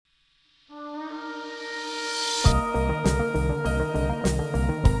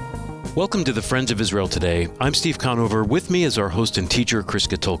Welcome to the Friends of Israel Today. I'm Steve Conover. With me is our host and teacher, Chris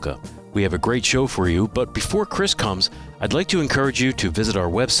Katulka. We have a great show for you, but before Chris comes, I'd like to encourage you to visit our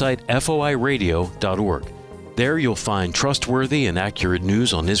website, foiradio.org. There you'll find trustworthy and accurate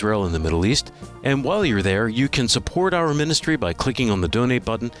news on Israel and the Middle East. And while you're there, you can support our ministry by clicking on the donate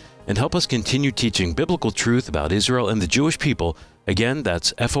button and help us continue teaching biblical truth about Israel and the Jewish people. Again,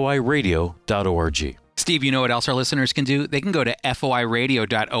 that's foiradio.org. Steve, you know what else our listeners can do? They can go to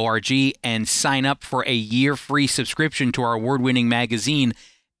foiradio.org and sign up for a year-free subscription to our award-winning magazine,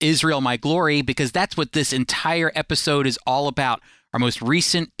 Israel My Glory, because that's what this entire episode is all about. Our most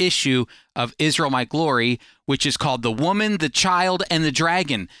recent issue of Israel My Glory, which is called The Woman, the Child, and the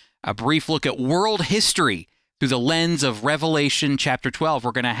Dragon, a brief look at world history through the lens of Revelation chapter 12.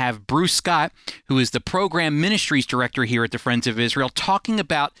 We're going to have Bruce Scott, who is the Program Ministries Director here at the Friends of Israel, talking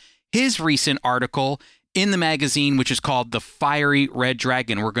about his recent article in the magazine, which is called The Fiery Red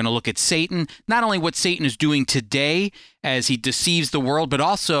Dragon. We're going to look at Satan, not only what Satan is doing today as he deceives the world, but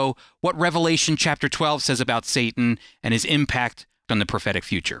also what Revelation chapter 12 says about Satan and his impact on the prophetic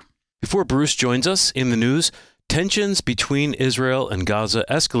future. Before Bruce joins us in the news, tensions between Israel and Gaza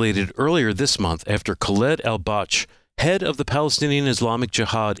escalated earlier this month after Khaled al-Bach, head of the Palestinian Islamic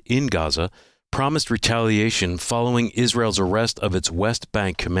Jihad in Gaza, promised retaliation following Israel's arrest of its West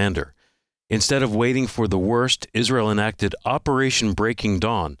Bank commander. Instead of waiting for the worst, Israel enacted Operation Breaking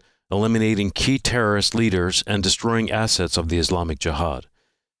Dawn, eliminating key terrorist leaders and destroying assets of the Islamic Jihad.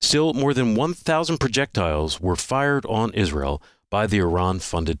 Still, more than 1,000 projectiles were fired on Israel by the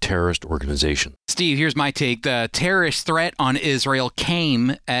Iran-funded terrorist organization. Steve, here's my take. The terrorist threat on Israel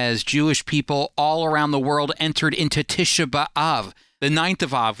came as Jewish people all around the world entered into Tisha B'Av, the 9th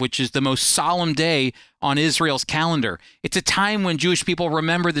of Av, which is the most solemn day on Israel's calendar. It's a time when Jewish people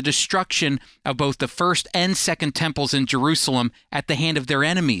remember the destruction of both the first and second temples in Jerusalem at the hand of their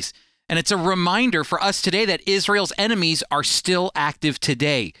enemies. And it's a reminder for us today that Israel's enemies are still active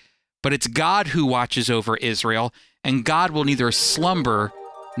today. But it's God who watches over Israel, and God will neither slumber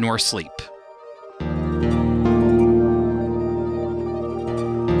nor sleep.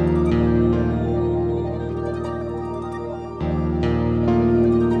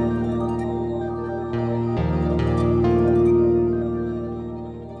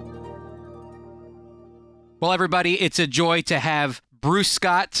 Well, everybody, it's a joy to have Bruce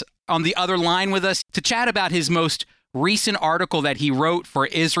Scott on the other line with us to chat about his most recent article that he wrote for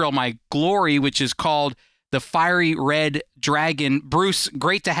Israel My Glory, which is called The Fiery Red Dragon. Bruce,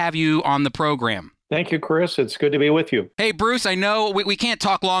 great to have you on the program. Thank you, Chris. It's good to be with you. Hey, Bruce, I know we can't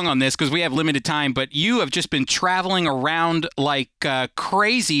talk long on this because we have limited time, but you have just been traveling around like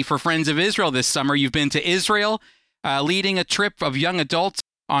crazy for Friends of Israel this summer. You've been to Israel, leading a trip of young adults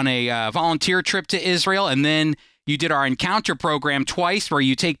on a volunteer trip to Israel, and then you did our Encounter program twice where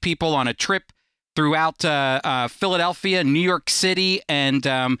you take people on a trip throughout Philadelphia, New York City, and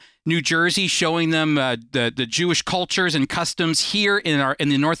New Jersey, showing them the Jewish cultures and customs here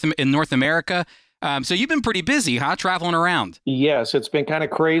in North America. So you've been pretty busy, huh, traveling around? Yes, it's been kind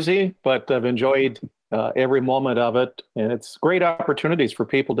of crazy, but I've enjoyed every moment of it, and it's great opportunities for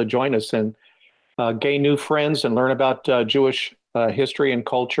people to join us and gain new friends and learn about Jewish history and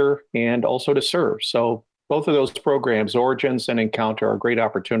culture, and also to serve. So both of those programs, Origins and Encounter, are great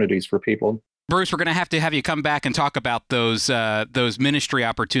opportunities for people. Bruce, we're going to have you come back and talk about those ministry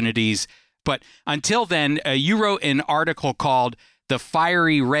opportunities. But until then, you wrote an article called The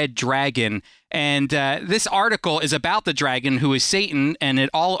Fiery Red Dragon. And this article is about the dragon, who is Satan, and it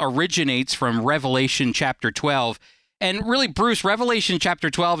all originates from Revelation chapter 12. And really, Bruce, Revelation chapter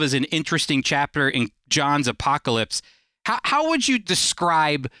 12 is an interesting chapter in John's apocalypse. How would you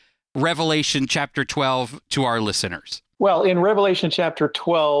describe Revelation chapter 12 to our listeners? Well, in Revelation chapter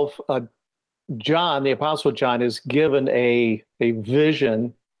 12, John, the Apostle John, is given a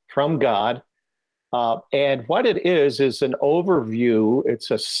vision from God. And what it is an overview. It's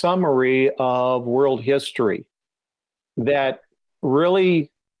a summary of world history that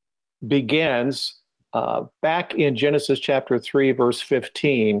really begins back in Genesis chapter 3, verse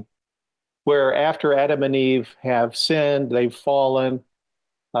 15, where after Adam and Eve have sinned, they've fallen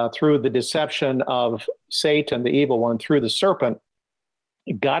through the deception of Satan, the evil one, through the serpent.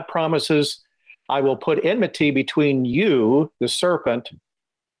 God promises, I will put enmity between you, the serpent,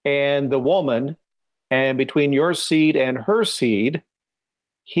 and the woman, and between your seed and her seed.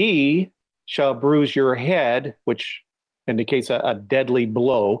 He shall bruise your head, which indicates a deadly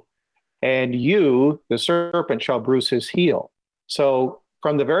blow, and you, the serpent, shall bruise his heel. So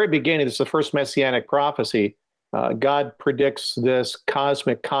from the very beginning, this is the first messianic prophecy, God predicts this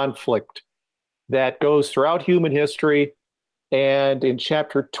cosmic conflict that goes throughout human history And in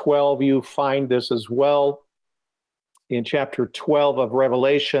chapter 12, you find this as well. In chapter 12 of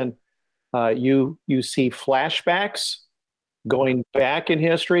Revelation, you see flashbacks going back in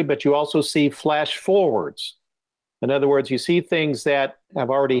history, but you also see flash forwards. In other words, you see things that have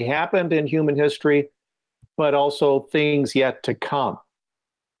already happened in human history, but also things yet to come.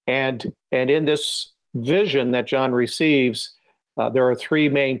 And in this vision that John receives, there are three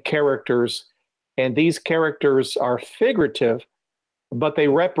main characters, and these characters are figurative, but they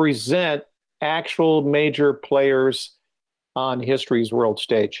represent actual major players on history's world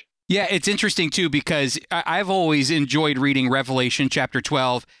stage. Yeah, it's interesting, too, because I've always enjoyed reading Revelation chapter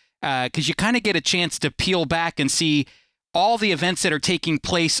 12 because you kind of get a chance to peel back and see all the events that are taking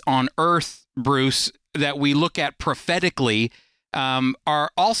place on Earth, Bruce, that we look at prophetically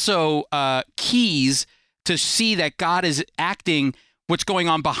are also keys to see that God is acting what's going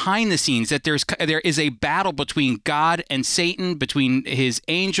on behind the scenes, that there is a battle between God and Satan, between his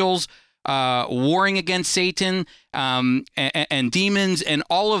angels warring against Satan and demons and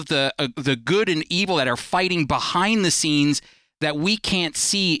all of the good and evil that are fighting behind the scenes that we can't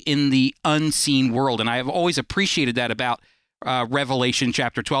see in the unseen world. And I have always appreciated that about Revelation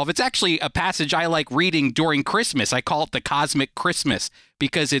chapter 12. It's actually a passage I like reading during Christmas. I call it the cosmic Christmas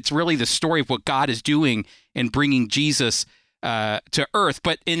because it's really the story of what God is doing in bringing Jesus to earth.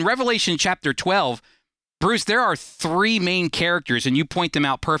 But in Revelation chapter 12, Bruce, there are three main characters, and you point them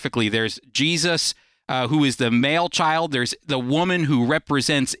out perfectly. There's Jesus, who is the male child. There's the woman who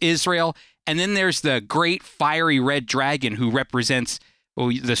represents Israel. And then there's the great fiery red dragon who represents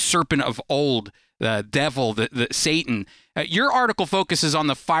the serpent of old, the devil, the Satan. Your article focuses on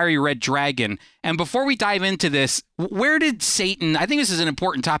the fiery red dragon. And before we dive into this, where did Satan, I think this is an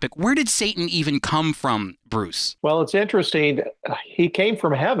important topic, where did Satan even come from, Bruce? Well, it's interesting. He came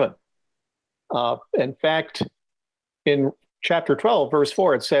from heaven. In fact, in chapter 12, verse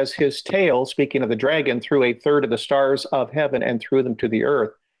 4, it says, his tail, speaking of the dragon, threw a third of the stars of heaven and threw them to the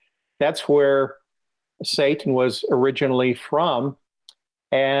earth. That's where Satan was originally from.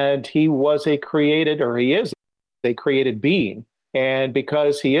 And he was he is a created being. And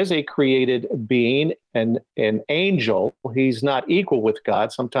because he is a created being and an angel, he's not equal with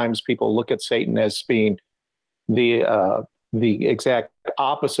God. Sometimes people look at Satan as being the exact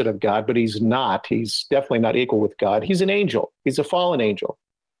opposite of God, but he's not. He's definitely not equal with God. He's an angel. He's a fallen angel.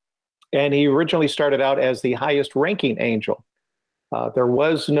 And he originally started out as the highest ranking angel. There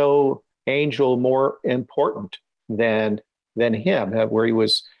was no angel more important than him, where he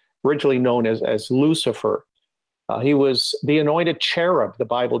was originally known as Lucifer. He was the anointed cherub, the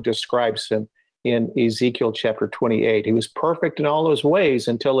Bible describes him in Ezekiel chapter 28. He was perfect in all his ways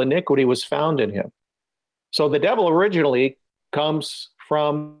until iniquity was found in him. So the devil originally comes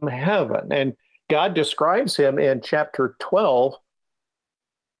from heaven, and God describes him in chapter 12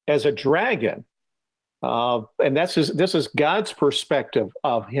 as a dragon. And this is God's perspective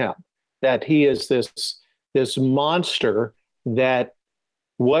of him, that he is this monster that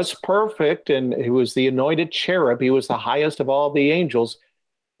was perfect, and he was the anointed cherub. He was the highest of all the angels.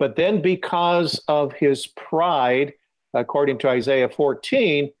 But then because of his pride, according to Isaiah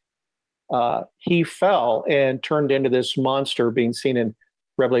 14, he fell and turned into this monster being seen in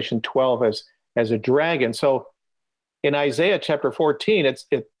Revelation 12 as a dragon. So in Isaiah chapter 14,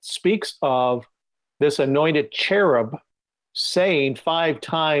 it speaks of this anointed cherub saying 5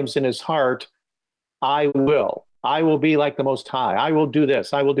 times in his heart, I will be like the Most High. I will do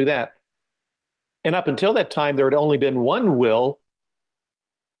this. I will do that. And up until that time, there had only been one will,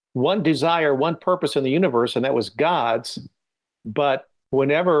 one desire, one purpose in the universe, and that was God's. But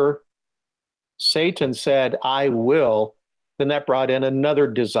whenever Satan said, I will, then that brought in another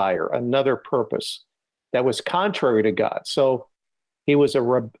desire, another purpose that was contrary to God. So he was a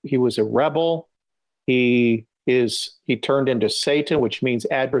rebel. He turned into Satan, which means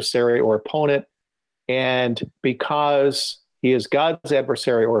adversary or opponent. And because he is God's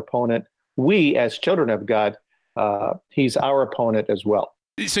adversary or opponent, we as children of God, he's our opponent as well.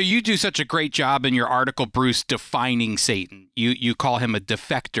 So you do such a great job in your article, Bruce, defining Satan. You call him a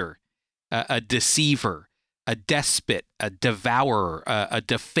defector, a deceiver, a despot, a devourer, a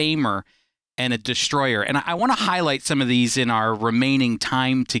defamer, and a destroyer. And I want to highlight some of these in our remaining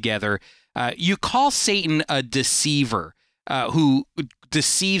time together. You call Satan a deceiver who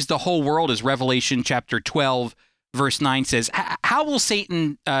deceives the whole world, as Revelation chapter 12, verse 9 says. How will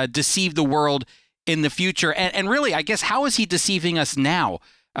Satan deceive the world in the future? And really, I guess, how is he deceiving us now,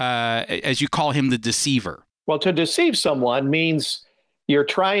 as you call him the deceiver? Well, to deceive someone means you're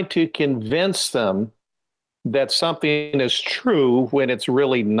trying to convince them that something is true when it's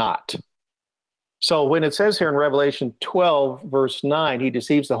really not. So when it says here in Revelation 12, verse 9, he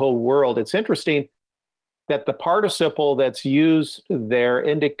deceives the whole world, it's interesting that the participle that's used there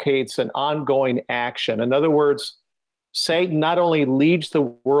indicates an ongoing action. In other words, Satan not only leads the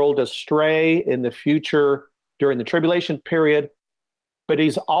world astray in the future during the tribulation period, but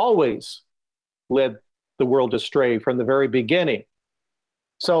he's always led the world astray from the very beginning.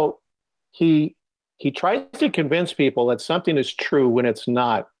 So he tries to convince people that something is true when it's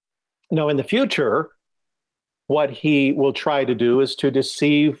not. Now, in the future, what he will try to do is to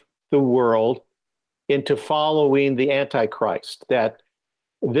deceive the world into following the Antichrist, that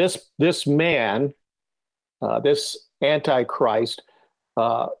this man, this Antichrist,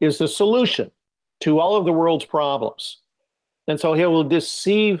 is the solution to all of the world's problems. And so he will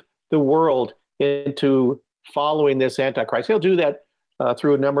deceive the world into following this Antichrist. He'll do that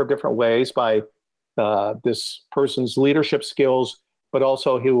through a number of different ways, by this person's leadership skills, but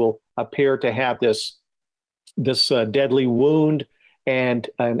also he will appear to have this deadly wound, and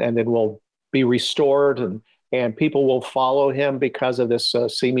it will be restored, and people will follow him because of this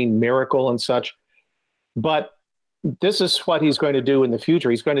seeming miracle and such. But this is what he's going to do in the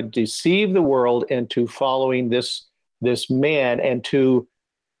future. He's going to deceive the world into following this man, and to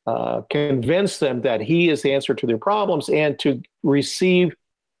convince them that he is the answer to their problems, and to receive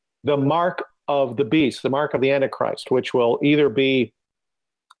the mark of the beast, the mark of the Antichrist, which will either be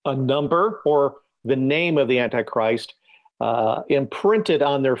a number or the name of the Antichrist imprinted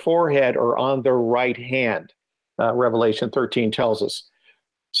on their forehead or on their right hand, Revelation 13 tells us.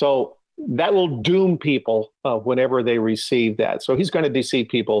 So that will doom people whenever they receive that. So he's going to deceive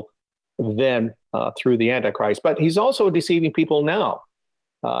people then through the Antichrist. But he's also deceiving people now.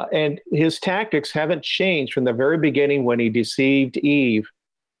 And his tactics haven't changed from the very beginning when he deceived Eve.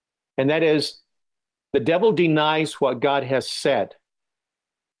 And that is, the devil denies what God has said.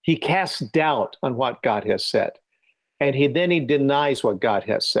 He casts doubt on what God has said. And he denies what God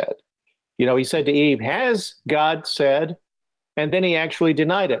has said. You know, he said to Eve, "Has God said?" And then he actually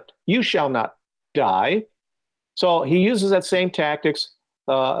denied it. "You shall not die." So he uses that same tactics,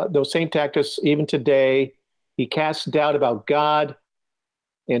 those same tactics even today. He casts doubt about God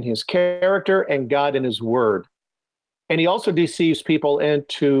and his character, and God and his word. And he also deceives people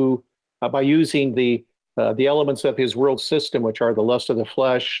into by using the elements of his world system, which are the lust of the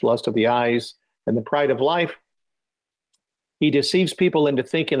flesh, lust of the eyes, and the pride of life. He deceives people into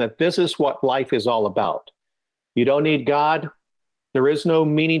thinking that this is what life is all about. You don't need God. There is no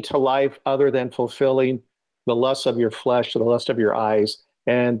meaning to life other than fulfilling the lust of your flesh, the lust of your eyes,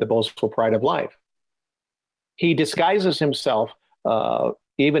 and the boastful pride of life. He disguises himself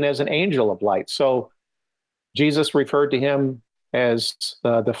even as an angel of light. So Jesus referred to him as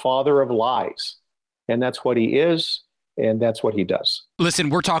the father of lies. And that's what he is, and that's what he does. Listen,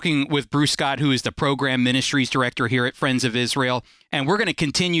 we're talking with Bruce Scott, who is the Program Ministries Director here at Friends of Israel, and we're going to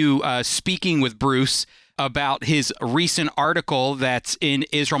continue speaking with Bruce about his recent article that's in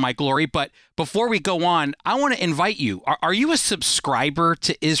Israel My Glory. But before we go on, I want to invite you. Are you a subscriber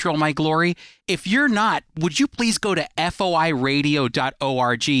to Israel My Glory? If you're not, would you please go to foiradio.org,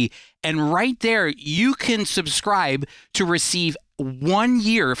 and right there you can subscribe to receive 1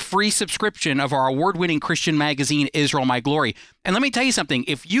 year free subscription of our award-winning Christian magazine, Israel My Glory. And let me tell you something.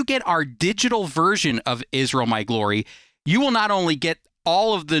 If you get our digital version of Israel My Glory, you will not only get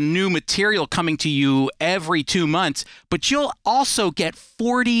all of the new material coming to you every 2 months, but you'll also get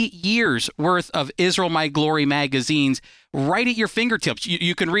 40 years worth of Israel My Glory magazines right at your fingertips.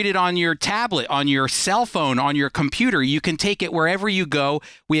 You can read it on your tablet, on your cell phone, on your computer. You can take it wherever you go.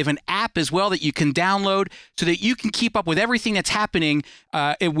 We have an app as well that you can download so that you can keep up with everything that's happening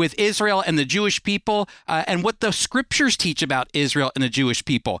with Israel and the Jewish people and what the scriptures teach about Israel and the Jewish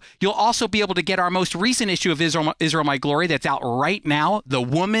people. You'll also be able to get our most recent issue of Israel My Glory that's out right now, The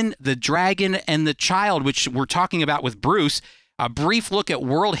Woman, the Dragon, and the Child, which we're talking about with Bruce. A brief look at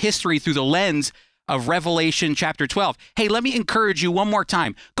world history through the lens of Revelation chapter 12. Hey, let me encourage you one more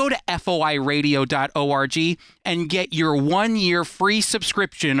time. Go to foiradio.org and get your 1 year free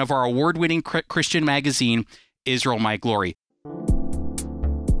subscription of our award-winning Christian magazine, Israel My Glory.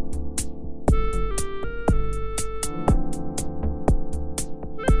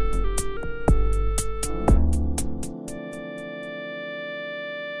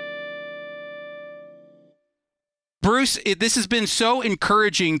 Bruce, this has been so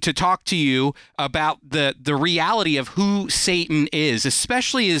encouraging to talk to you about the reality of who Satan is,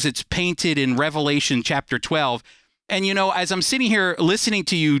 especially as it's painted in Revelation chapter 12. And, you know, as I'm sitting here listening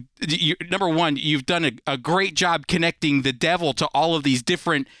to you, number one, you've done a great job connecting the devil to all of these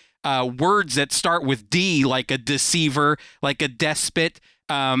different words that start with D, like a deceiver, like a despot,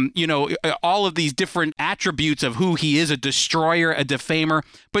 all of these different attributes of who he is, a destroyer, a defamer.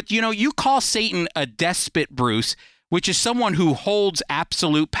 But, you call Satan a despot, Bruce, which is someone who holds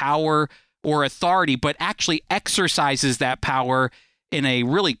absolute power or authority, but actually exercises that power in a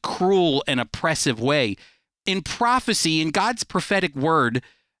really cruel and oppressive way. In prophecy, in God's prophetic word,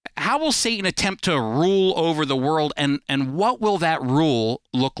 how will Satan attempt to rule over the world, and what will that rule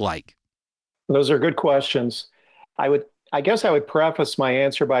look like? Those are good questions. I guess I would preface my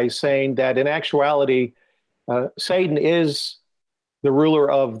answer by saying that in actuality, Satan is the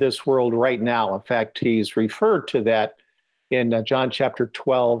ruler of this world right now. In fact, he's referred to that in John chapter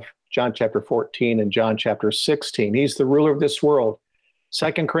 12, John chapter 14, and John chapter 16. He's the ruler of this world.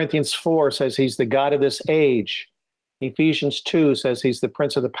 2 Corinthians 4 says he's the God of this age. Ephesians 2 says he's the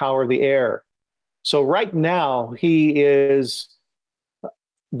prince of the power of the air. So right now, he is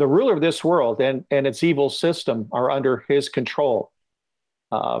the ruler of this world, and its evil system are under his control.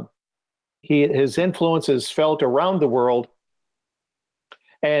 His influence is felt around the world.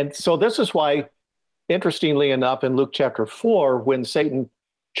 And so this is why, interestingly enough, in Luke chapter 4, when Satan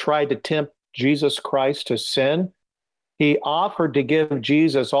tried to tempt Jesus Christ to sin, he offered to give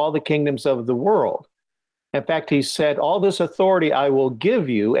Jesus all the kingdoms of the world. In fact, he said, all this authority I will give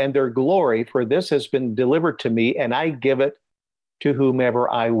you and their glory, for this has been delivered to me, and I give it to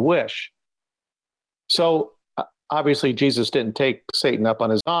whomever I wish. So obviously, Jesus didn't take Satan up on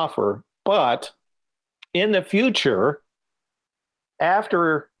his offer, but in the future,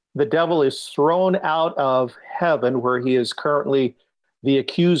 after the devil is thrown out of heaven, where he is currently the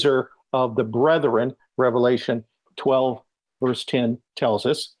accuser of the brethren, Revelation 12, verse 10 tells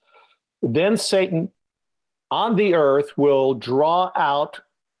us, then Satan on the earth will draw out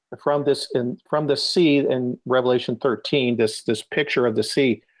from the sea in Revelation 13, this picture of the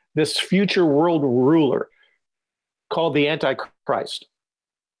sea, this future world ruler called the Antichrist.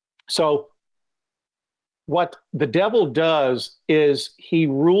 So what the devil does is he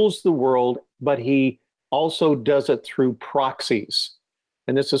rules the world, but he also does it through proxies.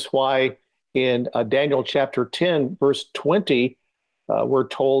 And this is why in Daniel chapter 10, verse 20, we're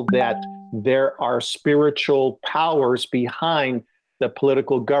told that there are spiritual powers behind the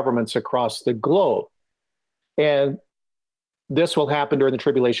political governments across the globe. And this will happen during the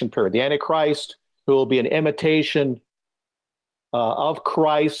tribulation period. The Antichrist, who will be an imitation of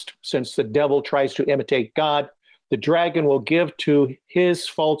Christ, since the devil tries to imitate God, the dragon will give to his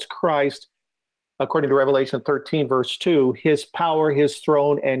false Christ, according to Revelation 13, verse 2, his power, his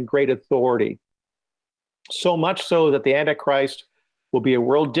throne, and great authority. So much so that the Antichrist will be a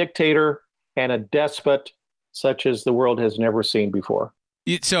world dictator and a despot such as the world has never seen before.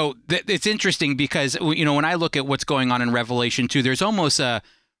 So it's interesting because, when I look at what's going on in Revelation 2, there's almost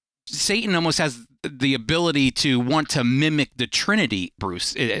Satan almost has the ability to want to mimic the Trinity,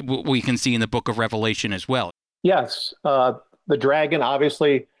 Bruce. We can see in the book of Revelation as well. Yes. The dragon,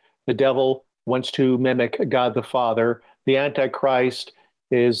 obviously, the devil wants to mimic God the Father. The Antichrist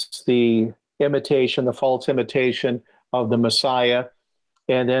is the imitation, the false imitation of the Messiah.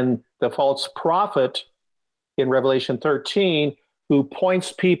 And then the false prophet in Revelation 13, who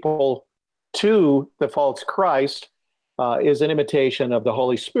points people to the false Christ, is an imitation of the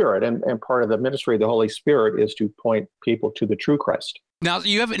Holy Spirit. And part of the ministry of the Holy Spirit is to point people to the true Christ. Now,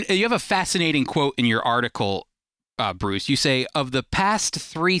 you have a fascinating quote in your article, Bruce. You say, of the past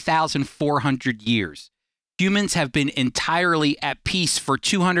 3,400 years, humans have been entirely at peace for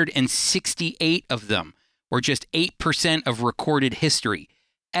 268 of them, or just 8% of recorded history.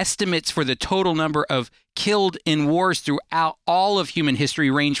 Estimates for the total number of killed in wars throughout all of human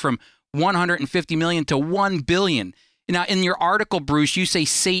history range from 150 million to 1 billion. Now, in your article, Bruce, you say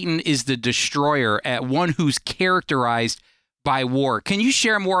Satan is the destroyer, one who's characterized by war. Can you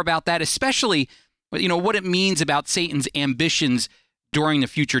share more about that, especially, what it means about Satan's ambitions during the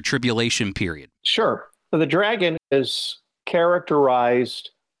future tribulation period? Sure. So the dragon is characterized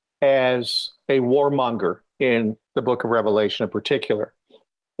as a warmonger in the book of Revelation in particular.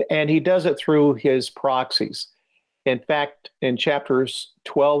 And he does it through his proxies. In fact, in chapters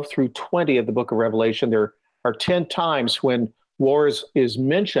 12 through 20 of the book of Revelation, there are 10 times when war is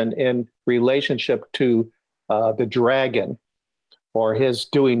mentioned in relationship to the dragon or his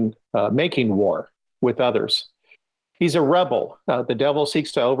making war with others. He's a rebel. The devil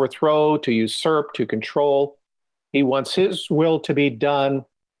seeks to overthrow, to usurp, to control. He wants his will to be done,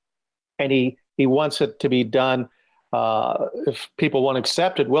 and he wants it to be done. If people won't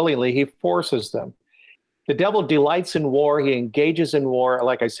accept it willingly, he forces them. The devil delights in war. He engages in war,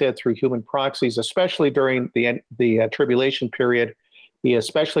 like I said, through human proxies, especially during the tribulation period. He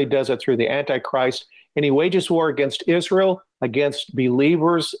especially does it through the Antichrist, and he wages war against Israel against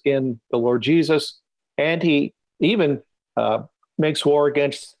believers in the Lord Jesus, and he even makes war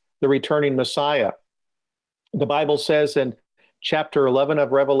against the returning Messiah. The Bible says in chapter 11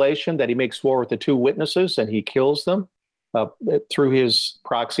 of Revelation that he makes war with the two witnesses and he kills them through his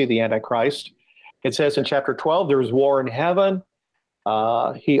proxy, the Antichrist. It says in chapter 12, there's war in heaven.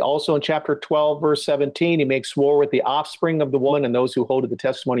 He also, in chapter 12, verse 17, he makes war with the offspring of the woman and those who hold to the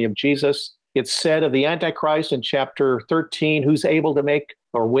testimony of Jesus. It's said of the Antichrist in chapter 13, who's able to make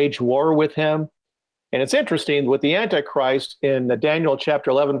or wage war with him. And it's interesting with the Antichrist in Daniel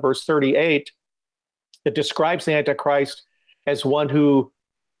chapter 11, verse 38, it describes the Antichrist as one who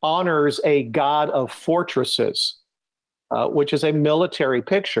honors a god of fortresses, which is a military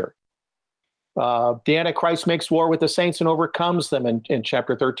picture. The Antichrist makes war with the saints and overcomes them in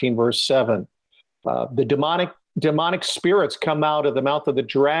chapter 13, verse 7. The demonic spirits come out of the mouth of the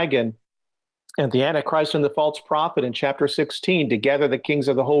dragon and the Antichrist and the false prophet in chapter 16 to gather the kings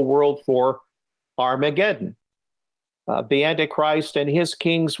of the whole world for Armageddon. The Antichrist and his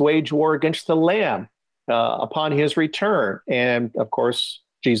kings wage war against the Lamb upon his return. And of course,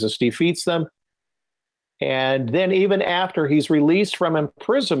 Jesus defeats them. And then even after he's released from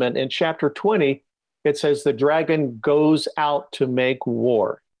imprisonment in chapter 20, it says the dragon goes out to make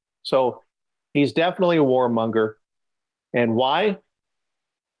war. So he's definitely a warmonger. And why?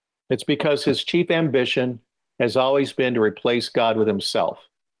 It's because his chief ambition has always been to replace God with himself,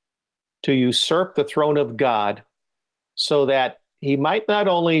 to usurp the throne of God so that he might not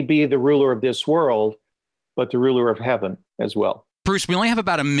only be the ruler of this world, but the ruler of heaven as well. Bruce, we only have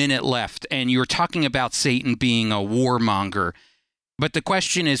about a minute left, and you were talking about Satan being a warmonger. But the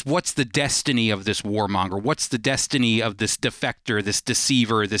question is, what's the destiny of this warmonger? What's the destiny of this defector, this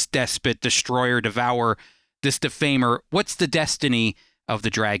deceiver, this despot, destroyer, devourer, this defamer? What's the destiny of the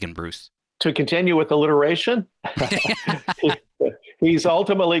dragon, Bruce? To continue with alliteration, he's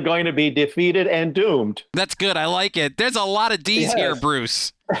ultimately going to be defeated and doomed. That's good. I like it. There's a lot of D's here,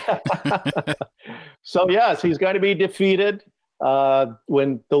 Bruce. So, yes, he's going to be defeated.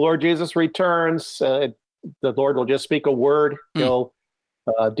 When the Lord Jesus returns, the Lord will just speak a word. He'll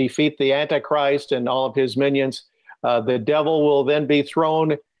defeat the Antichrist and all of his minions. The devil will then be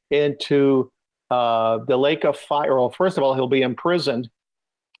thrown into the lake of fire. Well, first of all, he'll be imprisoned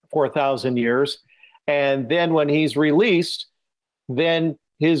for 1,000 years. And then when he's released, then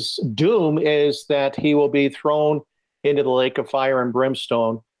his doom is that he will be thrown into the lake of fire and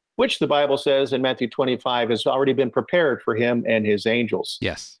brimstone, which the Bible says in Matthew 25 has already been prepared for him and his angels.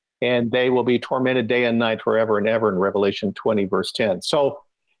 Yes. And they will be tormented day and night forever and ever in Revelation 20, verse 10. So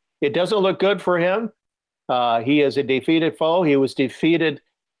it doesn't look good for him. He is a defeated foe. He was defeated.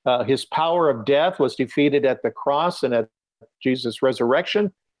 His power of death was defeated at the cross and at Jesus'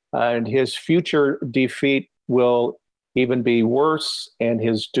 resurrection. And his future defeat will even be worse, and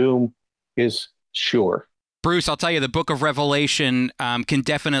his doom is sure. Bruce, I'll tell you, the book of Revelation can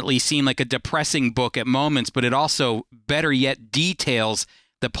definitely seem like a depressing book at moments, but it also, better yet, details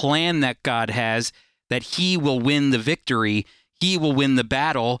the plan that God has, that he will win the victory, he will win the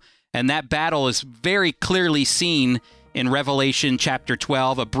battle, and that battle is very clearly seen in Revelation chapter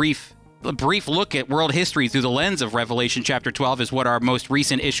 12. A brief look at world history through the lens of Revelation chapter 12 is what our most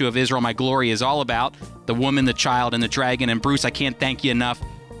recent issue of Israel, My Glory is all about, the woman, the child, and the dragon. And Bruce, I can't thank you enough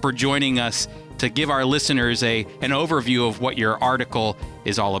for joining us to give our listeners an overview of what your article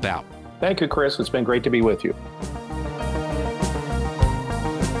is all about. Thank you, Chris. It's been great to be with you.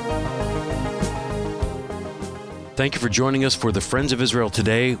 Thank you for joining us for the Friends of Israel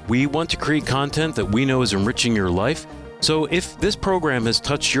today. We want to create content that we know is enriching your life. So if this program has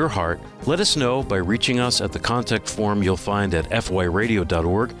touched your heart, let us know by reaching us at the contact form you'll find at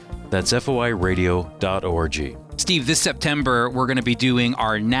foiradio.org. That's foiradio.org. Steve, this September, we're going to be doing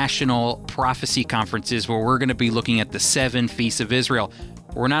our national prophecy conferences where we're going to be looking at the 7 feasts of Israel.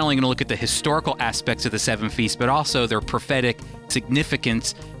 We're not only going to look at the historical aspects of the 7 feasts, but also their prophetic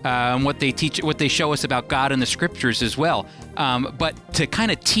significance and what they teach, what they show us about God in the scriptures as well. But to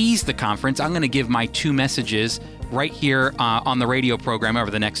kind of tease the conference, I'm going to give my 2 messages right here on the radio program over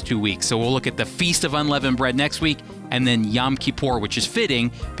the next 2 weeks. So we'll look at the Feast of Unleavened Bread next week, and then Yom Kippur, which is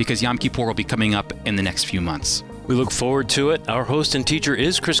fitting because Yom Kippur will be coming up in the next few months. We look forward to it. Our host and teacher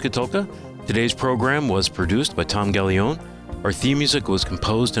is Chris Katulka. Today's program was produced by Tom Gallione. Our theme music was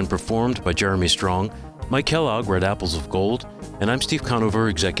composed and performed by Jeremy Strong. Mike Kellogg read Apples of Gold, and I'm Steve Conover,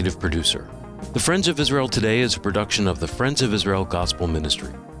 executive producer. The Friends of Israel Today is a production of the Friends of Israel Gospel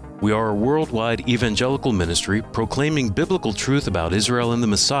Ministry. We are a worldwide evangelical ministry proclaiming biblical truth about Israel and the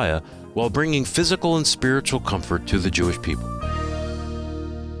Messiah while bringing physical and spiritual comfort to the Jewish people.